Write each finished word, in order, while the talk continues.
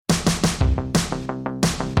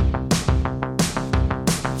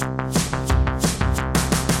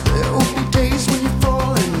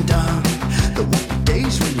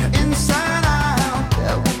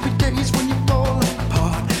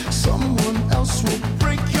else will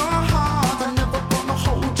break your heart. I'm never gonna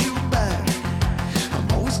hold you back.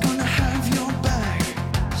 I'm always gonna have your back.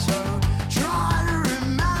 So try to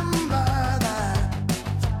remember that.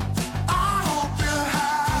 I hope you're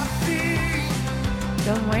happy.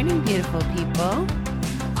 Good morning, beautiful people.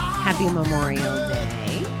 Happy Memorial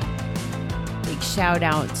Day. Big shout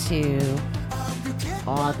out to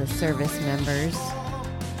all the service members,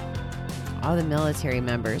 all the military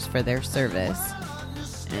members for their service.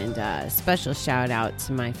 And special shout out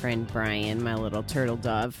to my friend Brian, my little turtle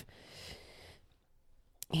dove.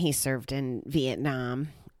 He served in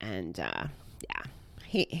Vietnam, and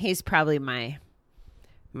he's probably my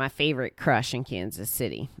favorite crush in Kansas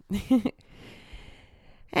City.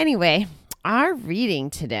 Anyway, our reading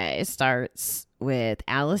today starts with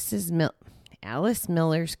Alice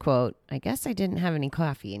Miller's quote. I guess I didn't have any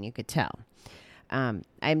coffee, and you could tell.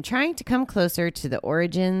 I'm trying to come closer to the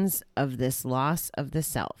origins of this loss of the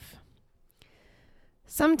self.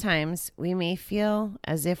 Sometimes we may feel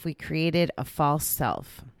as if we created a false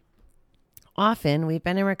self. Often, we've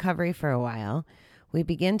been in recovery for a while. We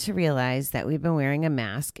begin to realize that we've been wearing a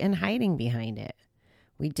mask and hiding behind it.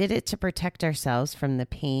 We did it to protect ourselves from the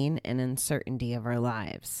pain and uncertainty of our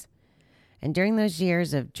lives. And during those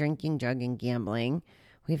years of drinking, drug, and gambling,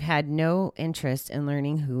 we've had no interest in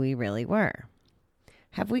learning who we really were.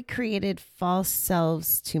 Have we created false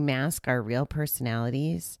selves to mask our real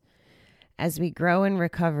personalities? As we grow in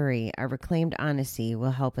recovery, our reclaimed honesty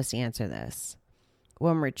will help us answer this.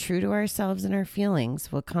 When we're true to ourselves and our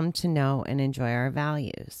feelings, we'll come to know and enjoy our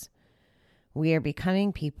values. We are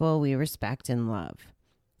becoming people we respect and love.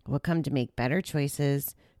 We'll come to make better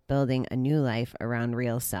choices, building a new life around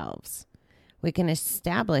real selves. We can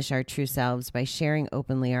establish our true selves by sharing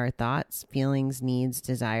openly our thoughts, feelings, needs,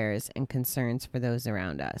 desires, and concerns for those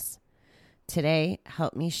around us. Today,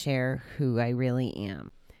 help me share who I really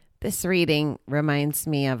am. This reading reminds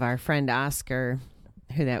me of our friend Oscar,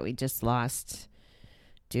 that we just lost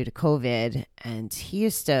due to COVID, and he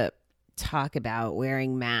used to talk about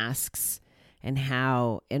wearing masks and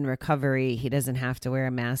how in recovery he doesn't have to wear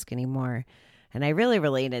a mask anymore. And I really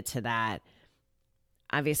related to that.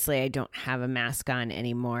 Obviously, I don't have a mask on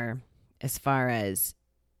anymore as far as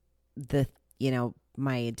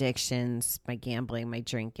my addictions, my gambling, my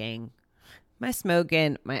drinking, my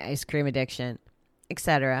smoking, my ice cream addiction,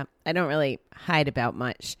 etc. I don't really hide about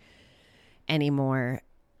much anymore.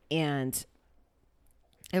 And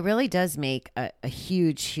it really does make a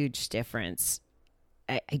huge, huge difference.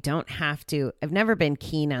 I don't have to. I've never been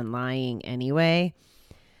keen on lying anyway.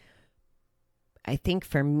 I think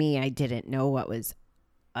for me, I didn't know what was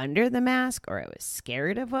under the mask, or I was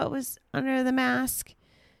scared of what was under the mask.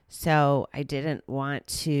 So I didn't want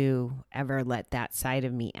to ever let that side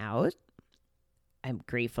of me out. I'm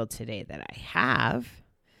grateful today that I have.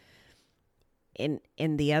 In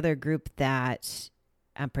the other group that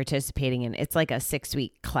I'm participating in, it's like a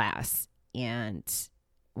 6-week class and,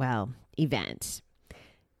 event.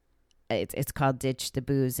 It's called Ditch the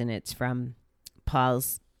Booze, and it's from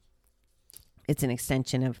Paul's. It's an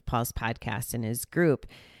extension of Paul's podcast and his group.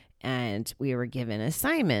 And we were given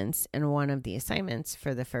assignments. And one of the assignments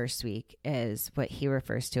for the first week is what he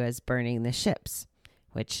refers to as burning the ships,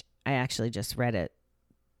 which I actually just read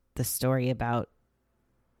the story about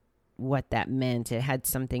what that meant. It had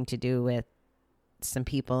something to do with some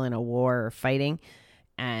people in a war or fighting.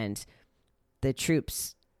 And the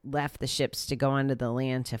troops left the ships to go onto the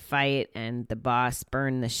land to fight. And the boss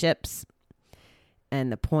burned the ships. And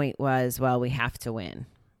the point was, we have to win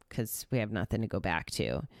because we have nothing to go back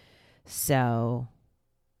to. So,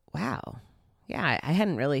 wow. Yeah, I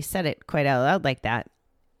hadn't really said it quite out loud like that.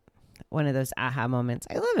 One of those aha moments.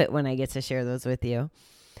 I love it when I get to share those with you.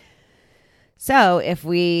 So if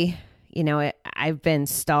I've been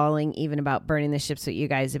stalling even about burning the ships with you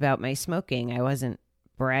guys about my smoking. I wasn't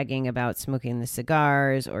bragging about smoking the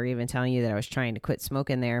cigars or even telling you that I was trying to quit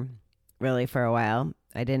smoking there really for a while.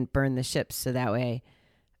 I didn't burn the ships, so that way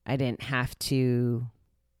I didn't have to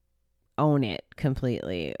own it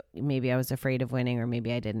completely. Maybe I was afraid of winning, or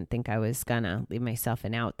maybe I didn't think I was gonna leave myself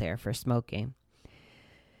an out there for smoking.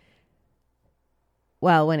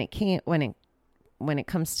 Well, when it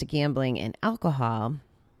comes to gambling and alcohol,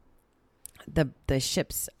 the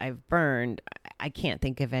ships I've burned, I can't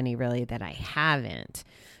think of any really that I haven't.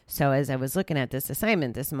 So as I was looking at this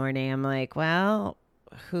assignment this morning, I'm like,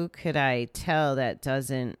 who could I tell that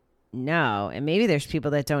doesn't know? And maybe there's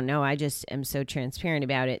people that don't know. I just am so transparent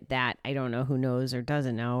about it that I don't know who knows or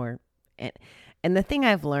doesn't know. And the thing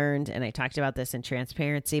I've learned, and I talked about this in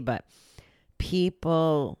transparency, but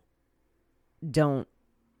people don't,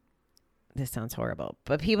 this sounds horrible,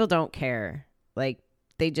 but people don't care. Like,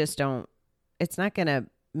 they just don't. it's not going to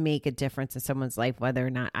make a difference in someone's life whether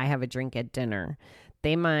or not I have a drink at dinner.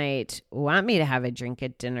 They might want me to have a drink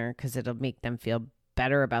at dinner because it'll make them feel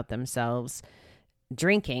better about themselves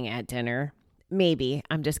drinking at dinner. Maybe.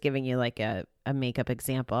 I'm just giving you like a makeup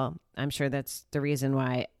example. I'm sure that's the reason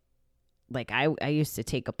why, like, I used to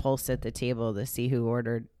take a pulse at the table to see who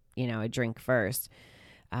ordered, a drink first.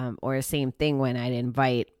 Or the same thing when I'd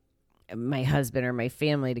invite my husband or my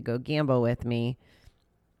family to go gamble with me.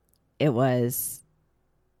 It was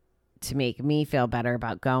to make me feel better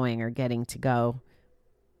about going or getting to go,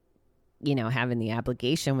 having the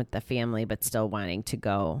obligation with the family, but still wanting to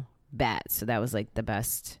go bet. So that was like the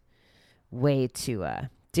best way to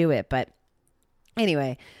do it. But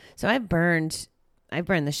anyway, so I've burned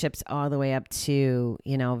the ships all the way up to,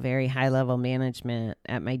 very high level management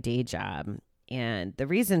at my day job. And the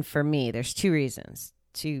reason for me, there's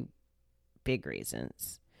two big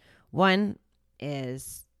reasons. One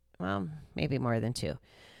is, well, maybe more than two.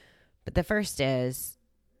 But the first is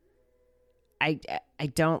I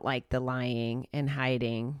don't like the lying and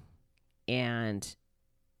hiding, and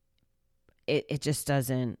it just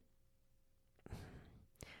doesn't.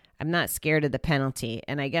 I'm not scared of the penalty.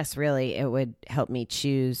 And I guess really it would help me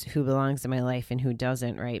choose who belongs in my life and who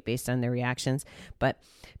doesn't, right? Based on their reactions. But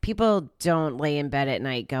people don't lay in bed at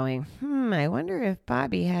night going, I wonder if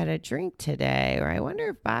Bobby had a drink today, or I wonder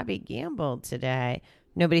if Bobby gambled today.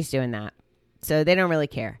 Nobody's doing that. So they don't really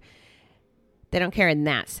care. They don't care in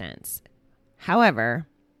that sense. However,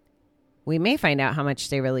 we may find out how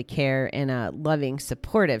much they really care in a loving,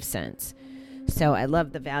 supportive sense. So I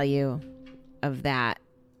love the value of that.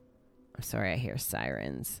 Sorry, I hear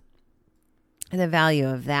sirens. The value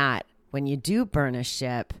of that, when you do burn a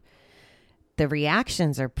ship, the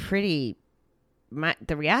reactions are the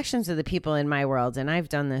reactions of the people in my world, and I've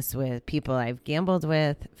done this with people I've gambled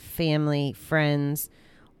with, family, friends,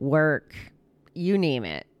 work, you name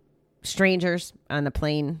it, strangers on the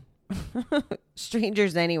plane,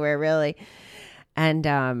 strangers anywhere, really.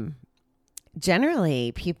 And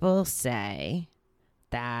generally, people say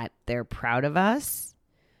that they're proud of us.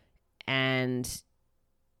 And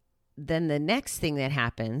then the next thing that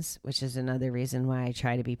happens, which is another reason why I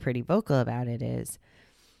try to be pretty vocal about it, is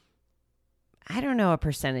I don't know a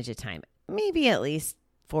percentage of time, maybe at least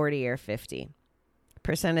 40 or 50%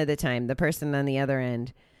 of the time, the person on the other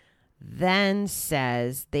end then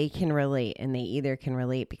says they can relate, and they either can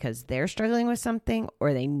relate because they're struggling with something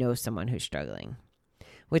or they know someone who's struggling,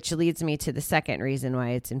 which leads me to the second reason why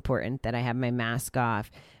it's important that I have my mask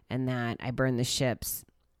off and that I burn the ships.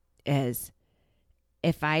 Is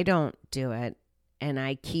if I don't do it and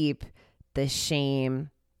I keep the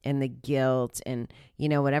shame and the guilt and,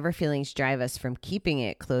 whatever feelings drive us from keeping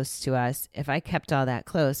it close to us, if I kept all that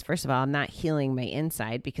close, first of all, I'm not healing my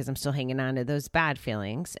inside because I'm still hanging on to those bad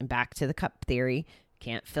feelings. And back to the cup theory,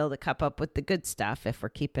 can't fill the cup up with the good stuff if we're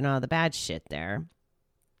keeping all the bad shit there.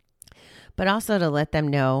 But also to let them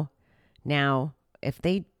know now, if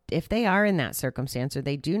they are in that circumstance or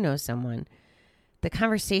they do know someone, the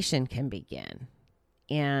conversation can begin,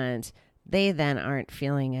 and they then aren't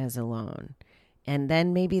feeling as alone. And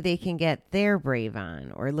then maybe they can get their brave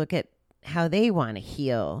on, or look at how they want to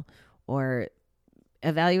heal, or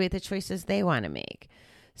evaluate the choices they want to make.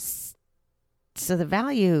 So the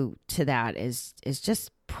value to that is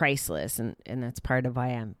just priceless. And that's part of why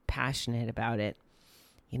I'm passionate about it,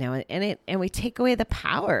 and we take away the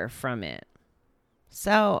power from it.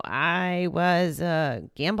 So I was a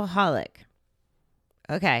gambleaholic.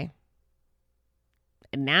 Okay.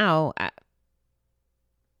 And now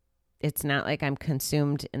it's not like I'm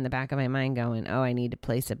consumed in the back of my mind going, oh, I need to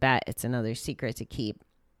place a bet. It's another secret to keep.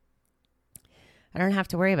 I don't have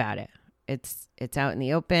to worry about it. It's out in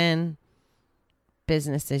the open,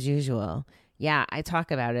 business as usual. Yeah, I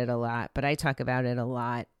talk about it a lot, but I talk about it a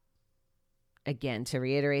lot, again, to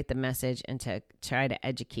reiterate the message and to try to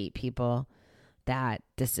educate people that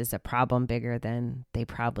this is a problem bigger than they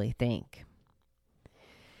probably think.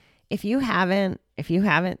 If you haven't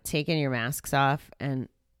taken your masks off, and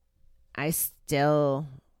I still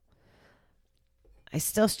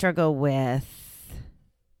struggle with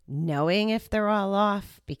knowing if they're all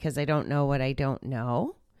off because I don't know what I don't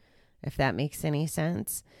know, if that makes any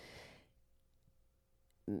sense.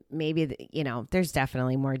 Maybe, there's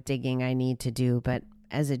definitely more digging I need to do, but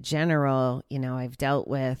as a general, I've dealt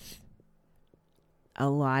with a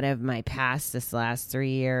lot of my past this last 3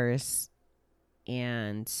 years,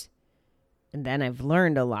 and then I've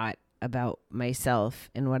learned a lot about myself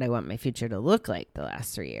and what I want my future to look like the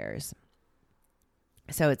last 3 years.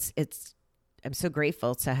 So I'm so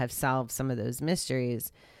grateful to have solved some of those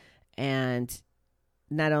mysteries and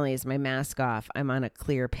not only is my mask off, I'm on a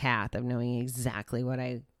clear path of knowing exactly what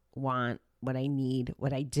I want, what I need,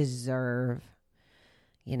 what I deserve.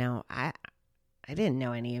 You know, I didn't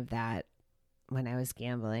know any of that when I was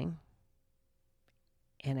gambling.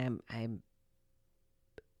 And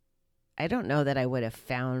I don't know that I would have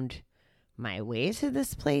found my way to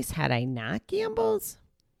this place had I not gambled.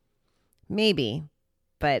 Maybe,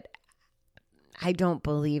 but I don't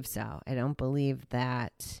believe so. I don't believe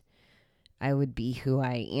that I would be who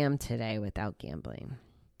I am today without gambling.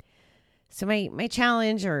 So my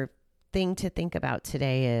challenge or thing to think about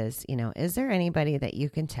today is, you know, is there anybody that you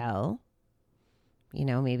can tell? You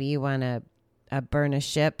know, maybe you want to burn a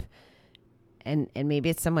ship, and maybe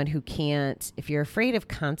it's someone who can't, if you're afraid of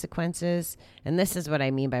consequences, and this is what I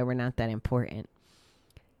mean by we're not that important.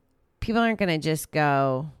 People aren't going to just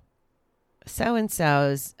go,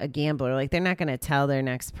 so-and-so's a gambler. Like, they're not going to tell their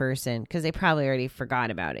next person because they probably already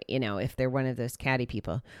forgot about it, you know, if they're one of those catty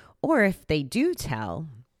people. Or if they do tell,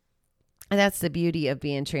 and that's the beauty of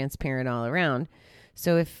being transparent all around.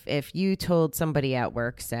 So if you told somebody at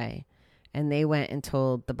work, say, and they went and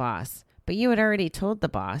told the boss, but you had already told the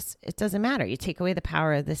boss, it doesn't matter. You take away the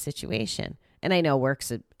power of the situation. And I know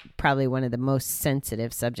work's probably one of the most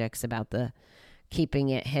sensitive subjects about the keeping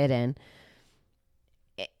it hidden.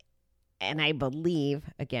 And I believe,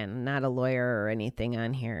 again, not a lawyer or anything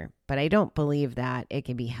on here, but I don't believe that it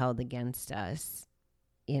can be held against us.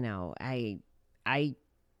 You know, I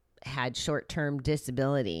had short-term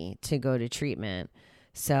disability to go to treatment.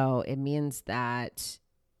 So it means that,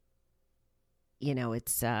 you know,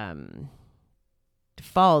 it's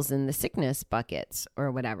falls in the sickness buckets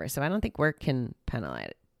or whatever. So I don't think work can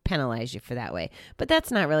penalize you for that way. But that's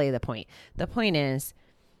not really the point. The point is,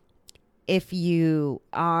 if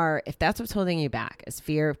that's what's holding you back, is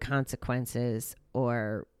fear of consequences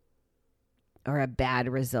or a bad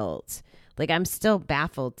result. Like, I'm still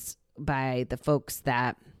baffled by the folks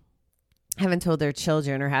that haven't told their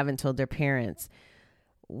children or haven't told their parents.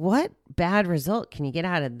 What bad result can you get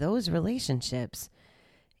out of those relationships?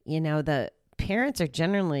 You know, the parents are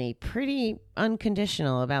generally pretty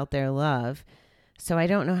unconditional about their love. So I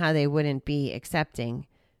don't know how they wouldn't be accepting.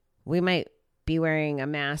 We might be wearing a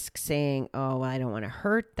mask saying, oh, well, I don't want to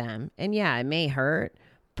hurt them. And yeah, it may hurt,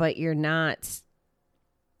 but you're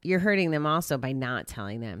hurting them also by not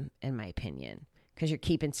telling them, in my opinion, because you're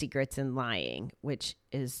keeping secrets and lying, which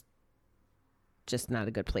is just not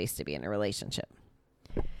a good place to be in a relationship.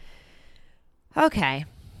 Okay.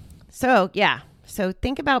 So yeah. So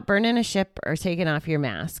think about burning a ship or taking off your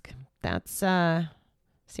mask. That's,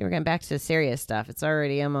 see, we're getting back to the serious stuff. It's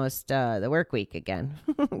already almost the work week again.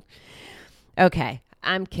 Okay.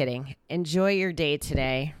 I'm kidding. Enjoy your day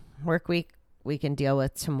today. Work week we can deal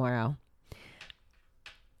with tomorrow.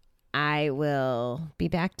 I will be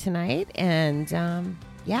back tonight, and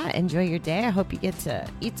enjoy your day. I hope you get to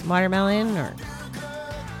eat some watermelon or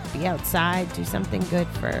be outside, do something good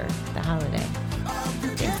for the holiday.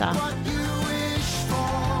 Thanks all.